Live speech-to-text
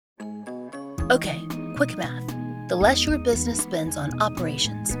Okay, quick math. The less your business spends on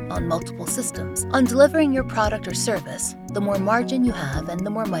operations, on multiple systems, on delivering your product or service, the more margin you have and the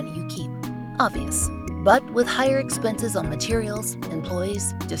more money you keep. Obvious. But with higher expenses on materials,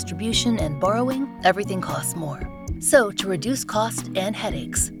 employees, distribution, and borrowing, everything costs more. So to reduce cost and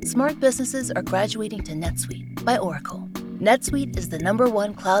headaches, smart businesses are graduating to NetSuite by Oracle. NetSuite is the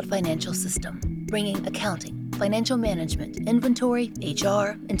 #1 cloud financial system, bringing accounting, financial management, inventory,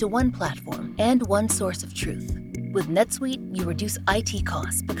 HR into one platform and one source of truth. With NetSuite, you reduce IT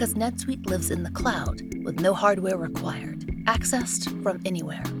costs because NetSuite lives in the cloud with no hardware required, accessed from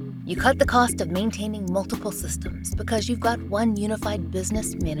anywhere. You cut the cost of maintaining multiple systems because you've got one unified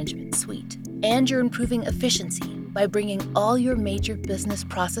business management suite. And you're improving efficiency by bringing all your major business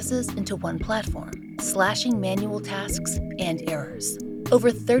processes into one platform, slashing manual tasks and errors. Over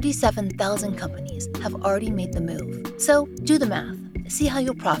 37,000 companies have already made the move. So do the math. See how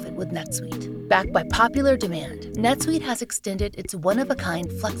you'll profit with NetSuite. Backed by popular demand, NetSuite has extended its one-of-a-kind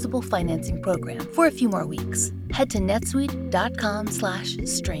flexible financing program for a few more weeks. Head to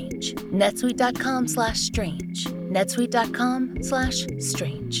netsuite.com/strange. netsuite.com/strange.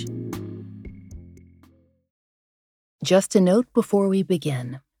 netsuite.com/strange. Just a note before we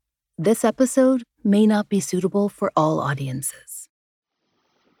begin. This episode may not be suitable for all audiences.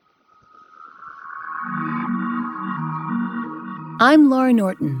 I'm Laura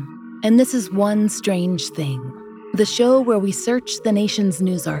Norton, and this is One Strange Thing, the show where we search the nation's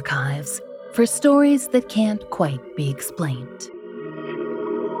news archives for stories that can't quite be explained.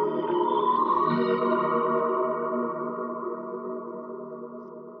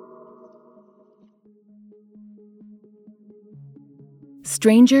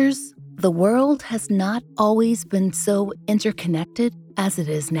 Strangers, the world has not always been so interconnected as it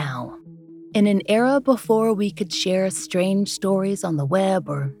is now. In an era before we could share strange stories on the web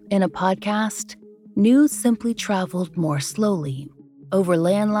or in a podcast, news simply traveled more slowly, over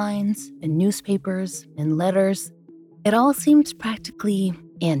landlines and newspapers and letters. It all seemed practically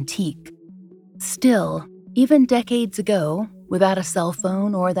antique. Still, even decades ago, without a cell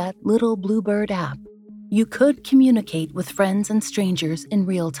phone or that little Bluebird app, you could communicate with friends and strangers in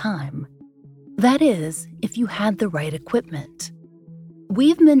real time. That is, if you had the right equipment.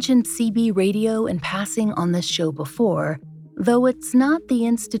 We've mentioned CB radio in passing on this show before, though it's not the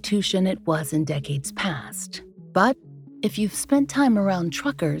institution it was in decades past. But if you've spent time around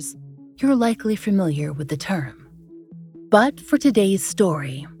truckers, you're likely familiar with the term. But for today's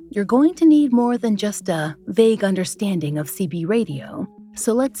story, you're going to need more than just a vague understanding of CB radio,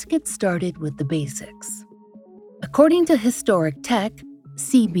 so let's get started with the basics. According to Historic Tech,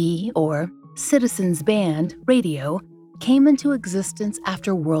 CB, or Citizens Band Radio, came into existence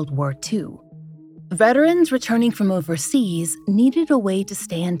after World War II. Veterans returning from overseas needed a way to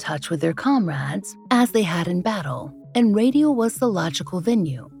stay in touch with their comrades as they had in battle, and radio was the logical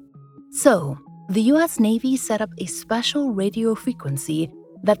venue. So, the U.S. Navy set up a special radio frequency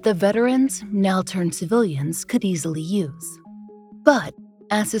that the veterans, now turned civilians, could easily use. But,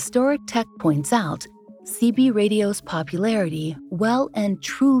 as Historic Tech points out, CB radio's popularity well and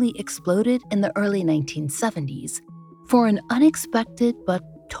truly exploded in the early 1970s, for an unexpected but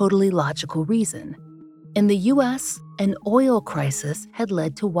totally logical reason. In the U.S., an oil crisis had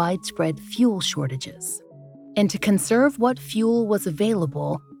led to widespread fuel shortages. And to conserve what fuel was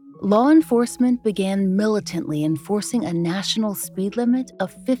available, law enforcement began militantly enforcing a national speed limit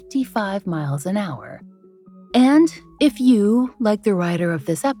of 55 miles an hour. And if you, like the writer of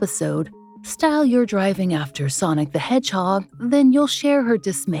this episode, style your driving after Sonic the Hedgehog, then you'll share her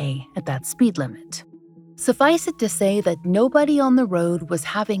dismay at that speed limit. Suffice it to say that nobody on the road was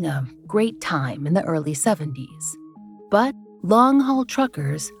having a great time in the early 70s. But long-haul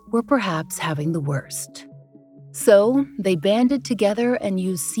truckers were perhaps having the worst. So they banded together and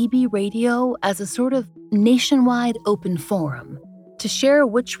used CB radio as a sort of nationwide open forum to share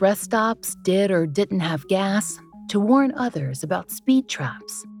which rest stops did or didn't have gas, to warn others about speed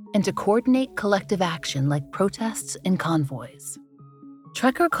traps, and to coordinate collective action like protests and convoys.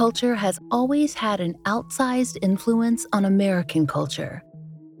 Trucker culture has always had an outsized influence on American culture.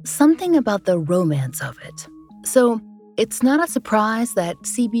 Something about the romance of it. So, it's not a surprise that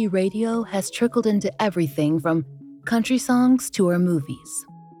CB radio has trickled into everything from country songs to our movies.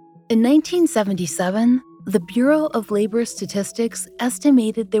 In 1977, the Bureau of Labor Statistics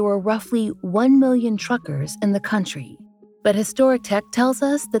estimated there were roughly 1 million truckers in the country. But Historic Tech tells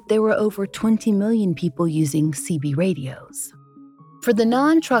us that there were over 20 million people using CB radios. For the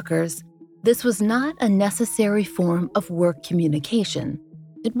non-truckers, this was not a necessary form of work communication.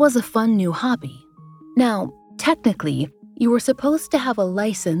 It was a fun new hobby. Now, technically, You were supposed to have a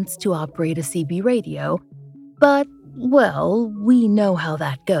license to operate a CB radio, but, well, we know how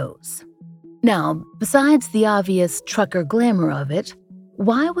that goes. Now, besides the obvious trucker glamour of it,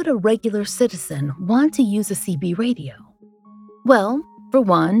 why would a regular citizen want to use a CB radio? Well, for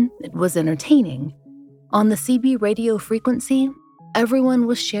one, it was entertaining. On the CB radio frequency, everyone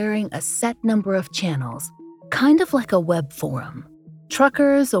was sharing a set number of channels, kind of like a web forum.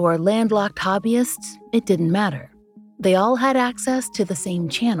 Truckers or landlocked hobbyists, it didn't matter. They all had access to the same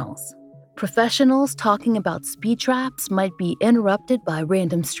channels. Professionals talking about speed traps might be interrupted by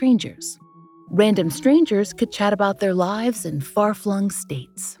random strangers. Random strangers could chat about their lives in far-flung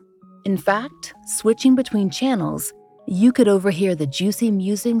states. In fact, switching between channels, you could overhear the juicy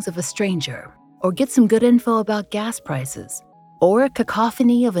musings of a stranger, or get some good info about gas prices, or a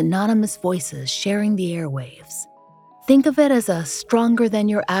cacophony of anonymous voices sharing the airwaves. Think of it as a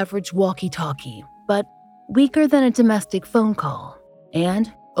stronger-than-your-average walkie-talkie, but weaker than a domestic phone call,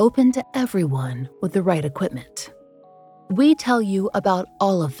 and open to everyone with the right equipment. We tell you about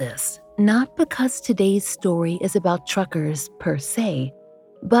all of this, not because today's story is about truckers per se,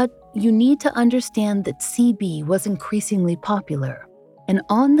 but you need to understand that CB was increasingly popular and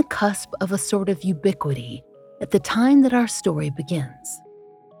on the cusp of a sort of ubiquity at the time that our story begins.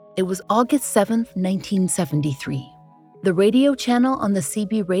 It was August 7th, 1973. The radio channel on the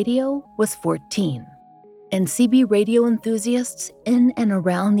CB radio was 14. And CB radio enthusiasts in and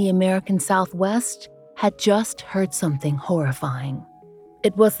around the American Southwest had just heard something horrifying.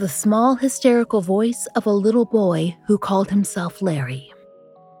 It was the small, hysterical voice of a little boy who called himself Larry.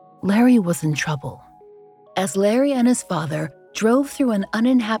 Larry was in trouble. As Larry and his father drove through an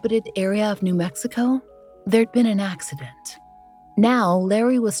uninhabited area of New Mexico, there'd been an accident. Now,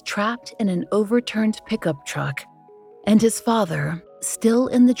 Larry was trapped in an overturned pickup truck, and his father, still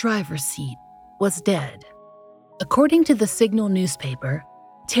in the driver's seat, was dead. According to the Signal newspaper,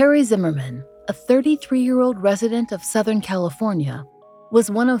 Terry Zimmerman, a 33-year-old resident of Southern California,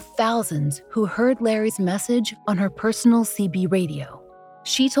 was one of thousands who heard Larry's message on her personal CB radio.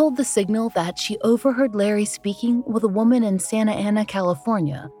 She told the Signal that she overheard Larry speaking with a woman in Santa Ana,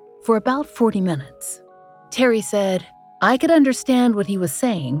 California, for about 40 minutes. Terry said, "I could understand what he was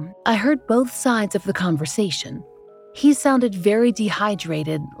saying. I heard both sides of the conversation. He sounded very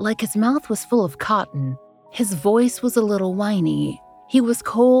dehydrated, like his mouth was full of cotton. His voice was a little whiny. He was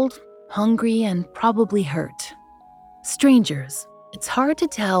cold, hungry, and probably hurt." Strangers, it's hard to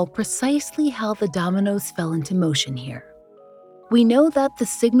tell precisely how the dominoes fell into motion here. We know that the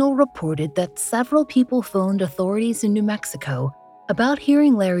Signal reported that several people phoned authorities in New Mexico about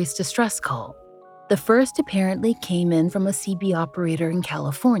hearing Larry's distress call. The first apparently came in from a CB operator in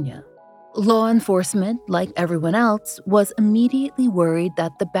California. Law enforcement, like everyone else, was immediately worried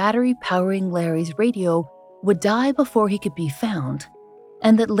that the battery powering Larry's radio would die before he could be found,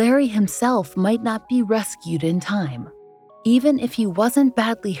 and that Larry himself might not be rescued in time. Even if he wasn't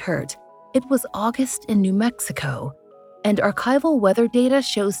badly hurt, it was August in New Mexico, and archival weather data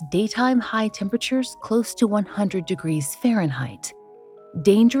shows daytime high temperatures close to 100 degrees Fahrenheit.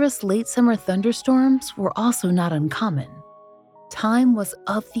 Dangerous late summer thunderstorms were also not uncommon. Time was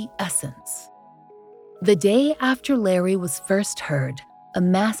of the essence. The day after Larry was first heard, a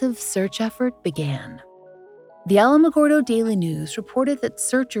massive search effort began. The Alamogordo Daily News reported that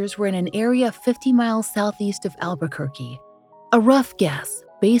searchers were in an area 50 miles southeast of Albuquerque. A rough guess,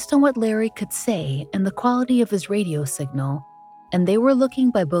 based on what Larry could say and the quality of his radio signal, and they were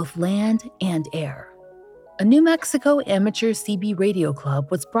looking by both land and air. A New Mexico amateur CB radio club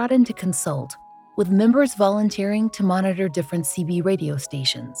was brought in to consult, with members volunteering to monitor different CB radio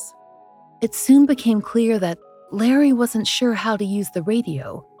stations. It soon became clear that Larry wasn't sure how to use the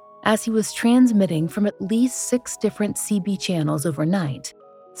radio, as he was transmitting from at least 6 different CB channels overnight,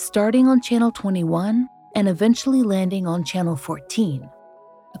 starting on Channel 21 and eventually landing on Channel 14.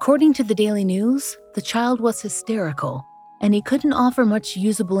 According to the Daily News, the child was hysterical, and he couldn't offer much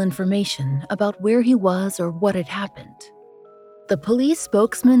usable information about where he was or what had happened. The police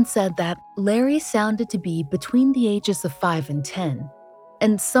spokesman said that Larry sounded to be between the ages of 5 and 10,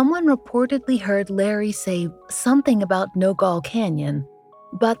 and someone reportedly heard Larry say something about Nogal Canyon,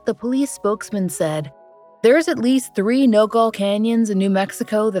 but the police spokesman said, "There's at least 3 Nogal Canyons in New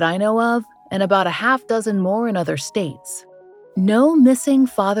Mexico that I know of, and about a half dozen more in other states." No missing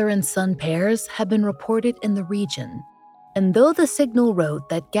father and son pairs have been reported in the region, and though the Signal wrote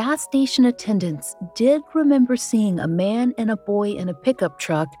that gas station attendants did remember seeing a man and a boy in a pickup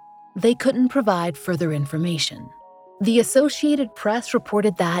truck, they couldn't provide further information. The Associated Press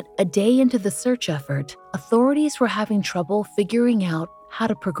reported that, a day into the search effort, authorities were having trouble figuring out how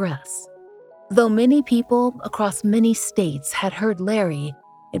to progress. Though many people across many states had heard Larry,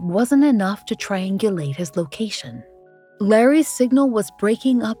 it wasn't enough to triangulate his location. Larry's signal was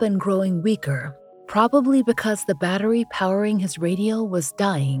breaking up and growing weaker, probably because the battery powering his radio was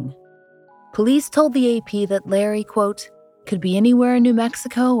dying. Police told the AP that Larry, quote, could be anywhere in New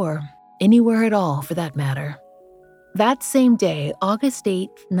Mexico or anywhere at all for that matter. That same day, August 8,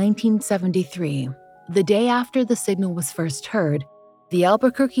 1973, the day after the signal was first heard, the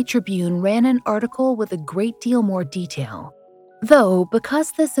Albuquerque Tribune ran an article with a great deal more detail. Though,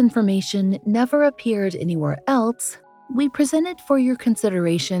 because this information never appeared anywhere else, we present it for your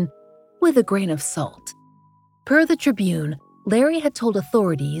consideration with a grain of salt. Per the Tribune, Larry had told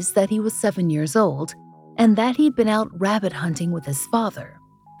authorities that he was 7 years old and that he'd been out rabbit hunting with his father.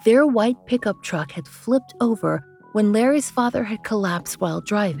 Their white pickup truck had flipped over when Larry's father had collapsed while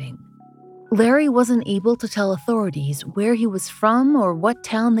driving. Larry wasn't able to tell authorities where he was from or what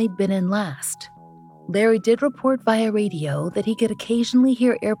town they'd been in last. Larry did report via radio that he could occasionally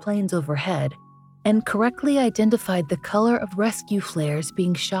hear airplanes overhead and correctly identified the color of rescue flares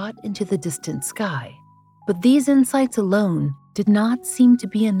being shot into the distant sky. But these insights alone did not seem to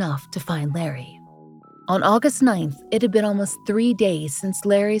be enough to find Larry. On August 9th, it had been almost 3 days since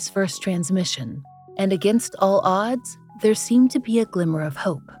Larry's first transmission, and against all odds, there seemed to be a glimmer of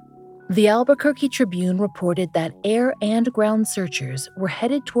hope. The Albuquerque Tribune reported that air and ground searchers were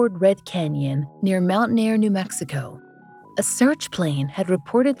headed toward Red Canyon near Mountain Air, New Mexico. A search plane had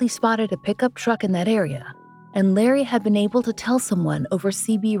reportedly spotted a pickup truck in that area, and Larry had been able to tell someone over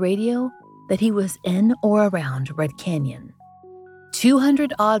CB radio that he was in or around Red Canyon.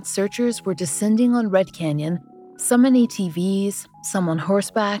 200-odd searchers were descending on Red Canyon, some in ATVs, some on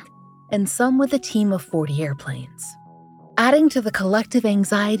horseback, and some with a team of 40 airplanes. Adding to the collective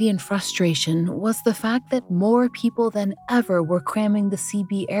anxiety and frustration was the fact that more people than ever were cramming the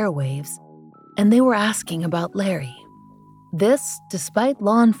CB airwaves, and they were asking about Larry. This, despite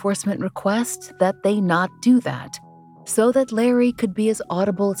law enforcement requests that they not do that, so that Larry could be as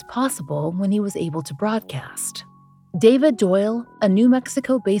audible as possible when he was able to broadcast. David Doyle, a New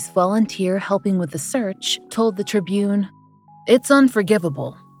Mexico-based volunteer helping with the search, told the Tribune, "It's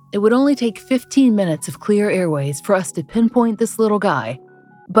unforgivable. It would only take 15 minutes of clear airways for us to pinpoint this little guy.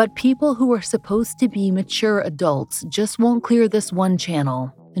 But people who are supposed to be mature adults just won't clear this one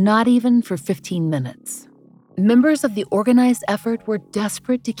channel, not even for 15 minutes." Members of the organized effort were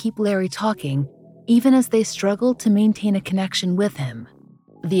desperate to keep Larry talking, even as they struggled to maintain a connection with him.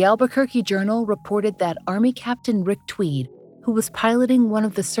 The Albuquerque Journal reported that Army Captain Rick Tweed, who was piloting one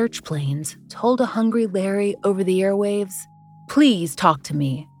of the search planes, told a hungry Larry over the airwaves, "Please talk to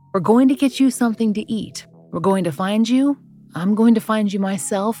me. We're going to get you something to eat. We're going to find you. I'm going to find you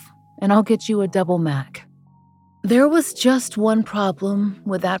myself, and I'll get you a double Mac." There was just one problem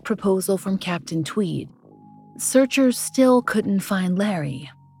with that proposal from Captain Tweed. Searchers still couldn't find Larry.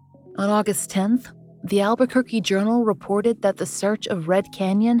 On August 10th, the Albuquerque Journal reported that the search of Red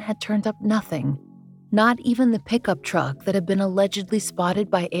Canyon had turned up nothing, not even the pickup truck that had been allegedly spotted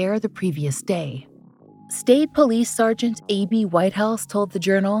by air the previous day. State Police Sergeant A.B. Whitehouse told the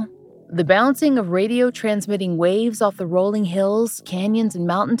Journal, "The bouncing of radio transmitting waves off the rolling hills, canyons, and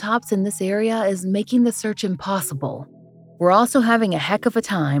mountaintops in this area is making the search impossible. We're also having a heck of a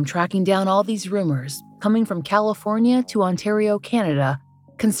time tracking down all these rumors, coming from California to Ontario, Canada,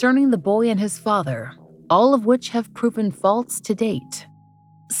 concerning the boy and his father, all of which have proven false to date."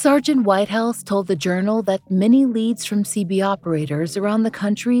 Sergeant Whitehouse told the Journal that many leads from CB operators around the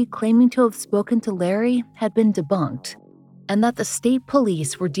country claiming to have spoken to Larry had been debunked, and that the state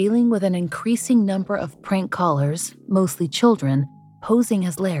police were dealing with an increasing number of prank callers, mostly children, posing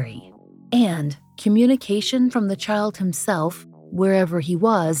as Larry. And communication from the child himself, wherever he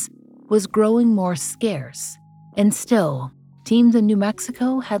was growing more scarce. And still, teams in New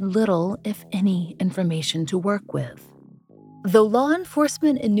Mexico had little, if any, information to work with. Though law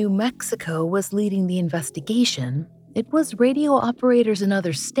enforcement in New Mexico was leading the investigation, it was radio operators in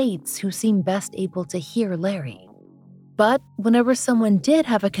other states who seemed best able to hear Larry. But whenever someone did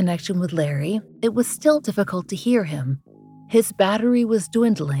have a connection with Larry, it was still difficult to hear him. His battery was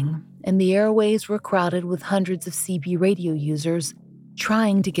dwindling, and the airways were crowded with hundreds of CB radio users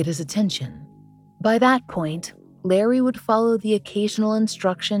trying to get his attention. By that point, Larry would follow the occasional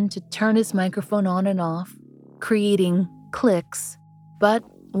instruction to turn his microphone on and off, creating clicks, but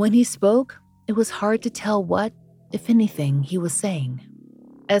when he spoke, it was hard to tell what, if anything, he was saying.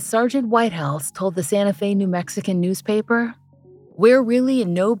 As Sergeant Whitehouse told the Santa Fe New Mexican newspaper, "We're really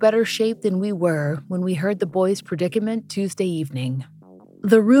in no better shape than we were when we heard the boy's predicament Tuesday evening."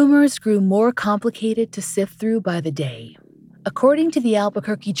 The rumors grew more complicated to sift through by the day. According to the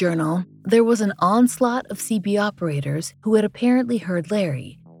Albuquerque Journal, there was an onslaught of CB operators who had apparently heard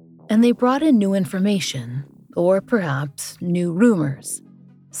Larry, and they brought in new information, or perhaps new rumors.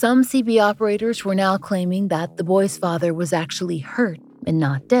 Some CB operators were now claiming that the boy's father was actually hurt and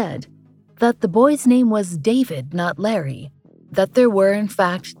not dead, that the boy's name was David, not Larry, that there were, in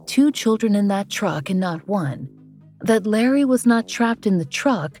fact, 2 children in that truck and not one, that Larry was not trapped in the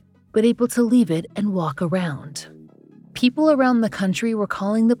truck, but able to leave it and walk around. People around the country were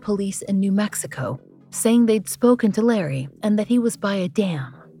calling the police in New Mexico, saying they'd spoken to Larry and that he was by a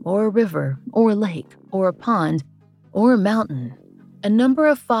dam, or a river, or a lake, or a pond, or a mountain. A number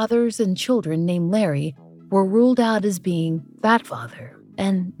of fathers and children named Larry were ruled out as being that father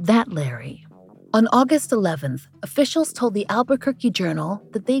and that Larry. On August 11th, officials told the Albuquerque Journal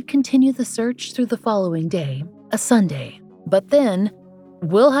that they'd continue the search through the following day, a Sunday. But then,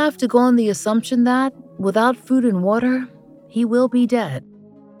 we'll have to go on the assumption that, without food and water, he will be dead.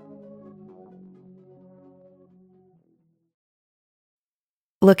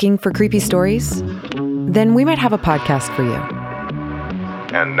 Looking for creepy stories? Then we might have a podcast for you.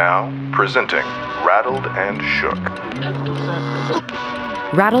 And now, presenting Rattled and Shook.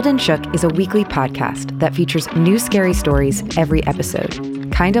 Rattled and Shook is a weekly podcast that features new scary stories every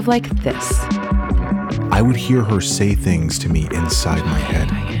episode, kind of like this. I would hear her say things to me inside my head.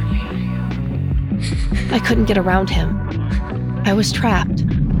 I couldn't get around him. I was trapped.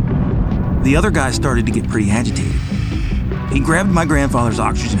 The other guy started to get pretty agitated. He grabbed my grandfather's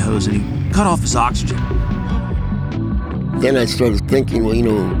oxygen hose and he cut off his oxygen. Then I started thinking, well,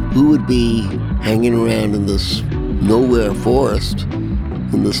 who would be hanging around in this nowhere forest,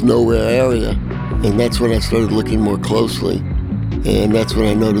 in this nowhere area? And that's when I started looking more closely. And that's when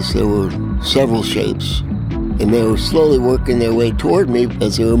I noticed there were several shapes. And they were slowly working their way toward me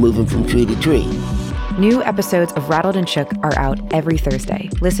as they were moving from tree to tree. New episodes of Rattled and Shook are out every Thursday.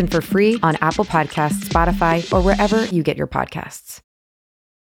 Listen for free on Apple Podcasts, Spotify, or wherever you get your podcasts.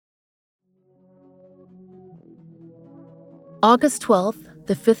 August 12th,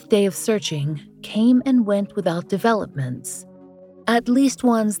 the 5th day of searching, came and went without developments, at least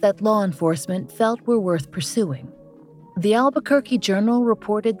ones that law enforcement felt were worth pursuing. The Albuquerque Journal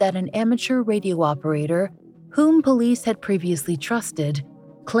reported that an amateur radio operator, whom police had previously trusted,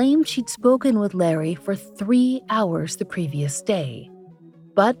 claimed she'd spoken with Larry for 3 hours the previous day.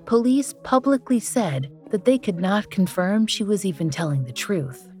 But police publicly said that they could not confirm she was even telling the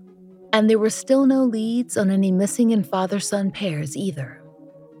truth. And there were still no leads on any missing and father-son pairs either.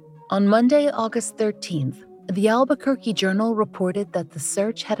 On Monday, August 13th, the Albuquerque Journal reported that the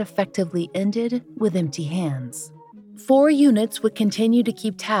search had effectively ended with empty hands. 4 units would continue to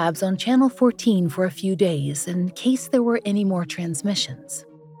keep tabs on Channel 14 for a few days in case there were any more transmissions.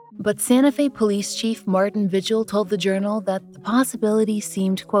 But Santa Fe Police Chief Martin Vigil told the Journal that the possibility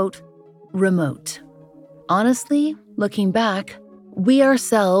seemed, quote, remote. Honestly, looking back, we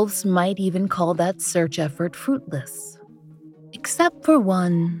ourselves might even call that search effort fruitless. Except for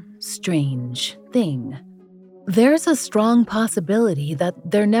one strange thing. There's a strong possibility that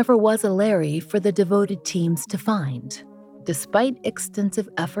there never was a Larry for the devoted teams to find. Despite extensive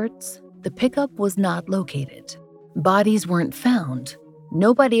efforts, the pickup was not located. Bodies weren't found.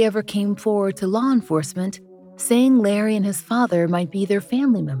 Nobody ever came forward to law enforcement saying Larry and his father might be their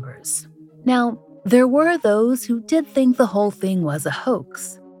family members. Now, there were those who did think the whole thing was a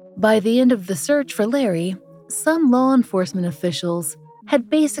hoax. By the end of the search for Larry, some law enforcement officials had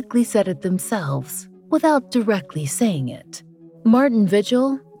basically said it themselves, without directly saying it. Martin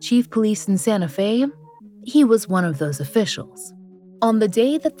Vigil, chief police in Santa Fe, he was one of those officials. On the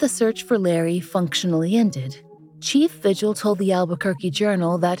day that the search for Larry functionally ended, Chief Vigil told the Albuquerque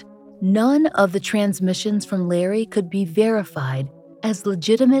Journal that none of the transmissions from Larry could be verified as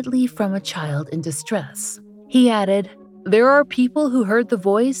legitimately from a child in distress. He added, "There are people who heard the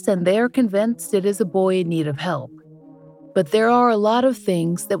voice and they are convinced it is a boy in need of help. But there are a lot of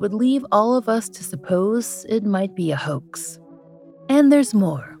things that would leave all of us to suppose it might be a hoax." And there's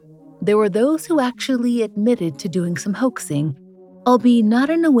more. There were those who actually admitted to doing some hoaxing, albeit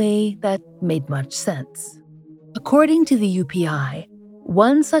not in a way that made much sense. According to the UPI,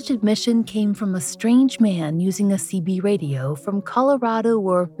 one such admission came from a strange man using a CB radio from Colorado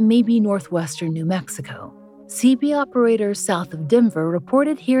or maybe northwestern New Mexico. CB operators south of Denver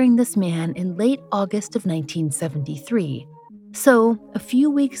reported hearing this man in late August of 1973, so a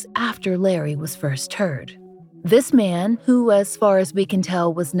few weeks after Larry was first heard. This man, who as far as we can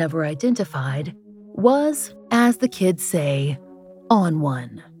tell was never identified, was, as the kids say, on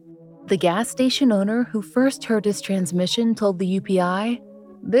one. The gas station owner who first heard his transmission told the UPI,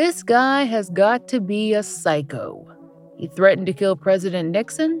 "This guy has got to be a psycho. He threatened to kill President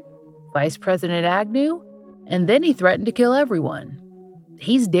Nixon, Vice President Agnew, and then he threatened to kill everyone.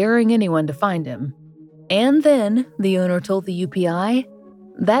 He's daring anyone to find him. And then, the owner told the UPI,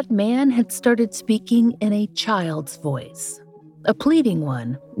 that man had started speaking in a child's voice, a pleading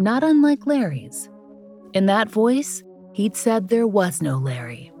one, not unlike Larry's. In that voice, he'd said there was no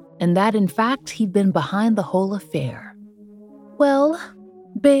Larry, and that in fact he'd been behind the whole affair. Well,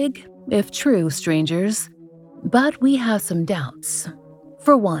 big, if true, strangers, but we have some doubts.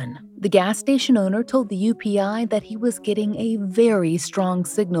 For one, the gas station owner told the UPI that he was getting a very strong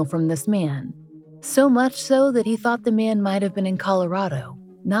signal from this man, so much so that he thought the man might have been in Colorado,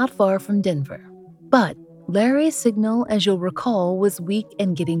 not far from Denver. But Larry's signal, as you'll recall, was weak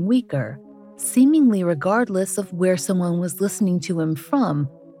and getting weaker, seemingly regardless of where someone was listening to him from.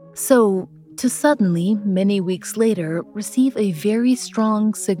 So, to suddenly, many weeks later, receive a very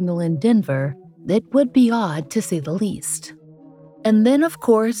strong signal in Denver, it would be odd to say the least. And then, of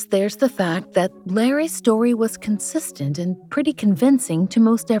course, there's the fact that Larry's story was consistent and pretty convincing to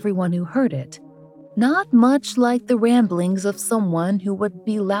most everyone who heard it. Not much like the ramblings of someone who would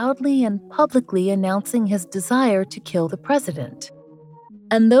be loudly and publicly announcing his desire to kill the president.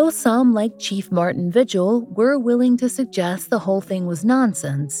 And though some, like Chief Martin Vigil, were willing to suggest the whole thing was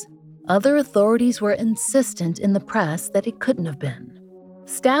nonsense, other authorities were insistent in the press that it couldn't have been.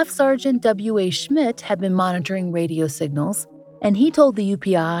 Staff Sergeant W.A. Schmidt had been monitoring radio signals, and he told the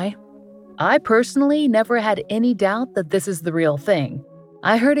UPI, "I personally never had any doubt that this is the real thing.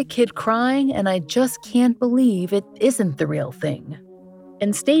 I heard a kid crying, and I just can't believe it isn't the real thing."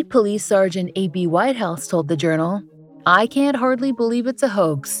 And State Police Sergeant A.B. Whitehouse told the Journal, "I can't hardly believe it's a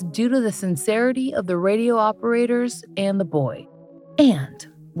hoax due to the sincerity of the radio operators and the boy." And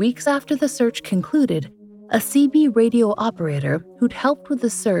weeks after the search concluded, a CB radio operator who'd helped with the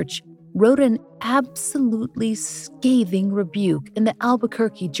search wrote an absolutely scathing rebuke in the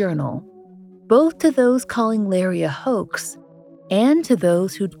Albuquerque Journal, both to those calling Larry a hoax and to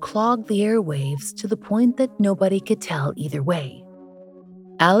those who'd clogged the airwaves to the point that nobody could tell either way.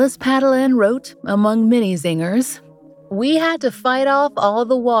 Alice Patalan wrote, among many zingers, "We had to fight off all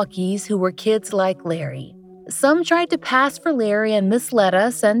the walkies who were kids like Larry. Some tried to pass for Larry and misled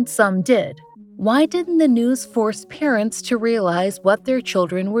us, and some did. Why didn't the news force parents to realize what their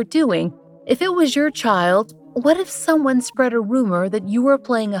children were doing? If it was your child, what if someone spread a rumor that you were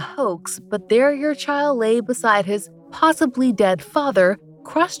playing a hoax, but there your child lay beside his possibly dead father,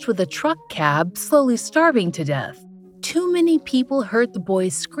 crushed with a truck cab, slowly starving to death? Too many people heard the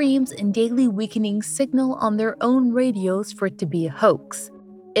boy's screams and daily weakening signal on their own radios for it to be a hoax.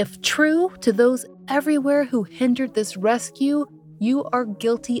 If true to those everywhere who hindered this rescue, you are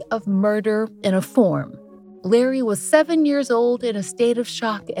guilty of murder in a form. Larry was 7 years old in a state of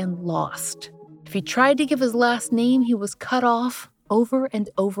shock and lost. If he tried to give his last name, he was cut off over and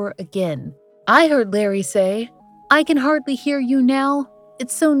over again. I heard Larry say, 'I can hardly hear you now.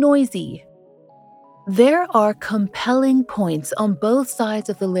 It's so noisy.'" There are compelling points on both sides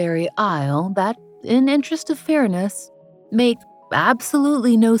of the Larry aisle that, in interest of fairness, make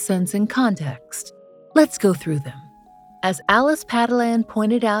absolutely no sense in context. Let's go through them. As Alice Patalan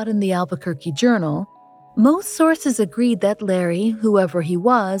pointed out in the Albuquerque Journal, most sources agreed that Larry, whoever he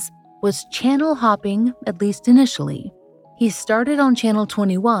was channel hopping, at least initially. He started on Channel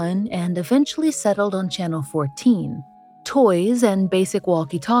 21 and eventually settled on Channel 14. Toys and basic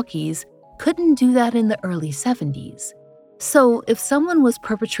walkie-talkies couldn't do that in the early 70s. So if someone was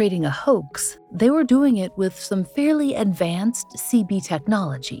perpetrating a hoax, they were doing it with some fairly advanced CB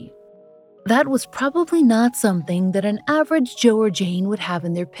technology. That was probably not something that an average Joe or Jane would have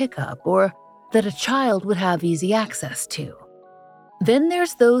in their pickup or that a child would have easy access to. Then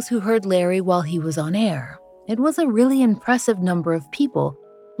there's those who heard Larry while he was on air. It was a really impressive number of people,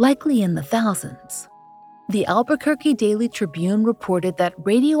 likely in the thousands. The Albuquerque Daily Tribune reported that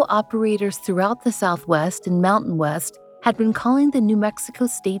radio operators throughout the Southwest and Mountain West had been calling the New Mexico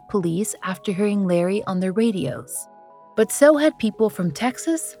State Police after hearing Larry on their radios. But so had people from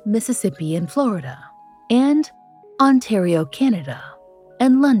Texas, Mississippi, and Florida, and Ontario, Canada,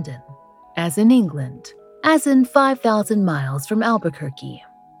 and London, as in England, as in 5,000 miles from Albuquerque.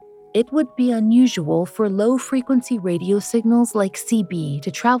 It would be unusual for low-frequency radio signals like CB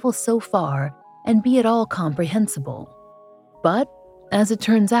to travel so far and be at all comprehensible. But, as it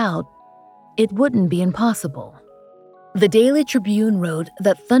turns out, it wouldn't be impossible. The Daily Tribune wrote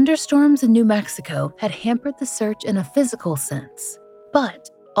that thunderstorms in New Mexico had hampered the search in a physical sense, but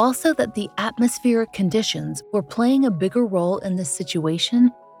also that the atmospheric conditions were playing a bigger role in this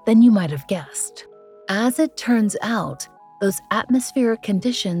situation than you might have guessed. As it turns out, those atmospheric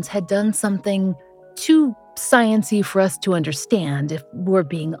conditions had done something to sciencey for us to understand, if we're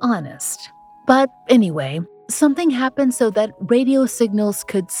being honest. But anyway, something happened so that radio signals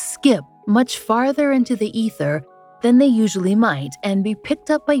could skip much farther into the ether than they usually might and be picked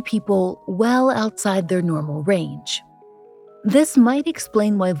up by people well outside their normal range. This might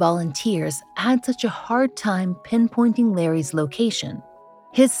explain why volunteers had such a hard time pinpointing Larry's location.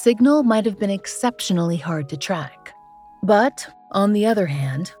 His signal might have been exceptionally hard to track. But, on the other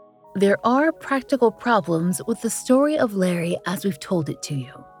hand, there are practical problems with the story of Larry as we've told it to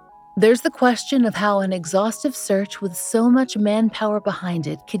you. There's the question of how an exhaustive search with so much manpower behind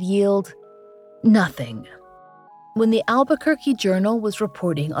it could yield nothing. When the Albuquerque Journal was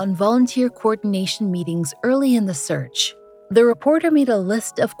reporting on volunteer coordination meetings early in the search, the reporter made a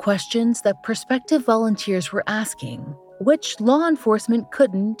list of questions that prospective volunteers were asking, which law enforcement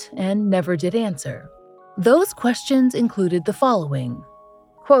couldn't and never did answer. Those questions included the following.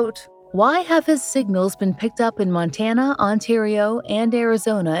 Quote, why have his signals been picked up in Montana, Ontario, and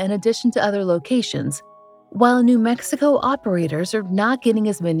Arizona in addition to other locations, while New Mexico operators are not getting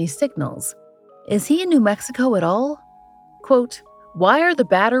as many signals? Is he in New Mexico at all? Quote, why are the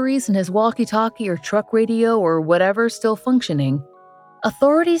batteries in his walkie-talkie or truck radio or whatever still functioning?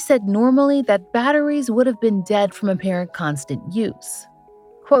 Authorities said normally that batteries would have been dead from apparent constant use.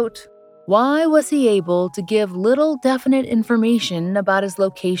 Quote, why was he able to give little definite information about his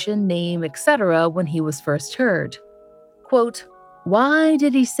location, name, etc. when he was first heard? Quote, why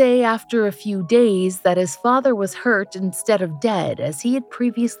did he say after a few days that his father was hurt instead of dead, as he had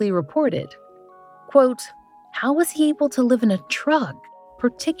previously reported? Quote, how was he able to live in a truck,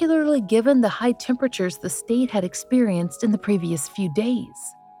 particularly given the high temperatures the state had experienced in the previous few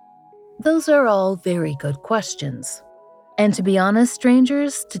days? Those are all very good questions. And to be honest,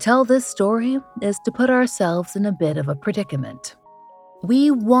 strangers, to tell this story is to put ourselves in a bit of a predicament.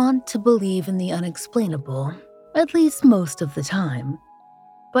 We want to believe in the unexplainable, at least most of the time.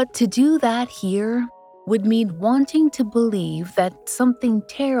 But to do that here would mean wanting to believe that something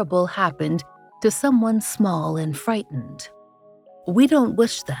terrible happened to someone small and frightened. We don't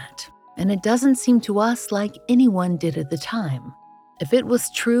wish that, and it doesn't seem to us like anyone did at the time. If it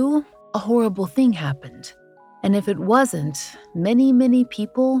was true, a horrible thing happened. And if it wasn't, many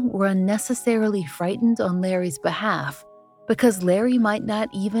people were unnecessarily frightened on Larry's behalf because Larry might not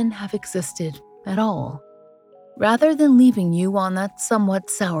even have existed at all. Rather than leaving you on that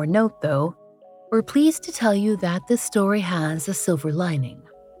somewhat sour note, though, we're pleased to tell you that this story has a silver lining.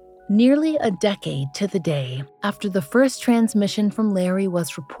 Nearly a decade to the day after the first transmission from Larry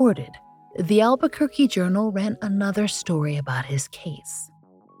was reported, the Albuquerque Journal ran another story about his case.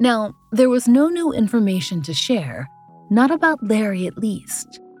 Now, there was no new information to share, not about Larry at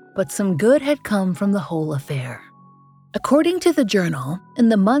least, but some good had come from the whole affair. According to the Journal, in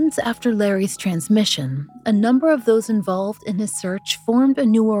the months after Larry's transmission, a number of those involved in his search formed a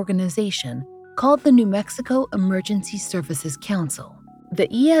new organization called the New Mexico Emergency Services Council. The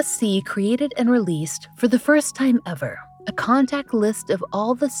ESC created and released, for the first time ever, a contact list of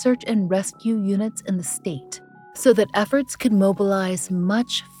all the search and rescue units in the state, so that efforts could mobilize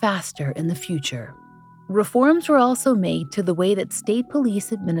much faster in the future. Reforms were also made to the way that state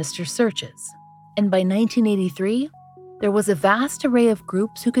police administer searches, and by 1983, there was a vast array of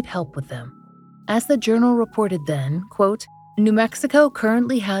groups who could help with them. As the Journal reported then, quote, New Mexico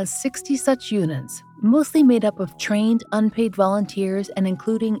currently has 60 such units, mostly made up of trained, unpaid volunteers and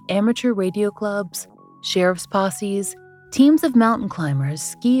including amateur radio clubs, sheriff's posses, teams of mountain climbers,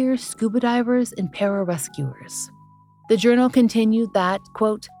 skiers, scuba divers, and pararescuers. The Journal continued that,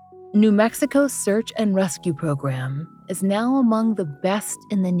 quote, New Mexico's search and rescue program is now among the best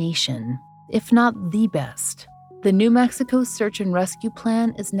in the nation, if not the best. The New Mexico Search and Rescue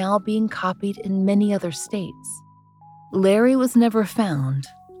Plan is now being copied in many other states. Larry was never found,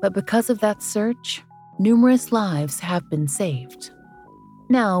 but because of that search, numerous lives have been saved.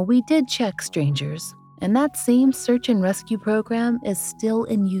 Now, we did check, strangers, and that same search and rescue program is still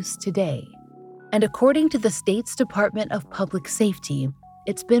in use today. And according to the state's Department of Public Safety,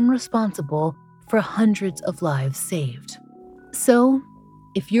 it's been responsible for hundreds of lives saved. So,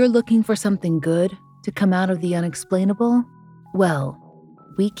 if you're looking for something good to come out of the unexplainable, well,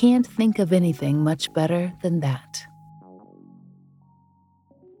 we can't think of anything much better than that.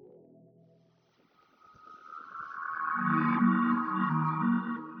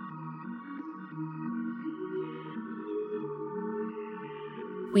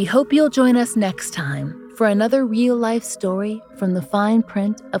 We hope you'll join us next time for another real-life story from the fine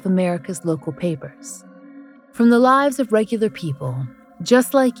print of America's local papers. From the lives of regular people,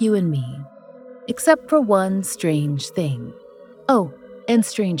 just like you and me, except for one strange thing. Oh, and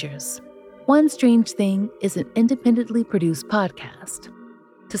strangers, One Strange Thing is an independently produced podcast.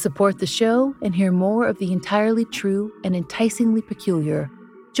 To support the show and hear more of the entirely true and enticingly peculiar,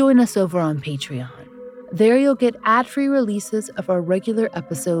 join us over on Patreon. There you'll get ad-free releases of our regular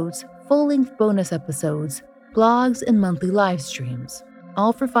episodes, full-length bonus episodes, blogs, and monthly live streams,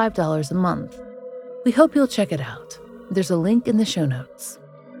 all for $5 a month. We hope you'll check it out. There's a link in the show notes.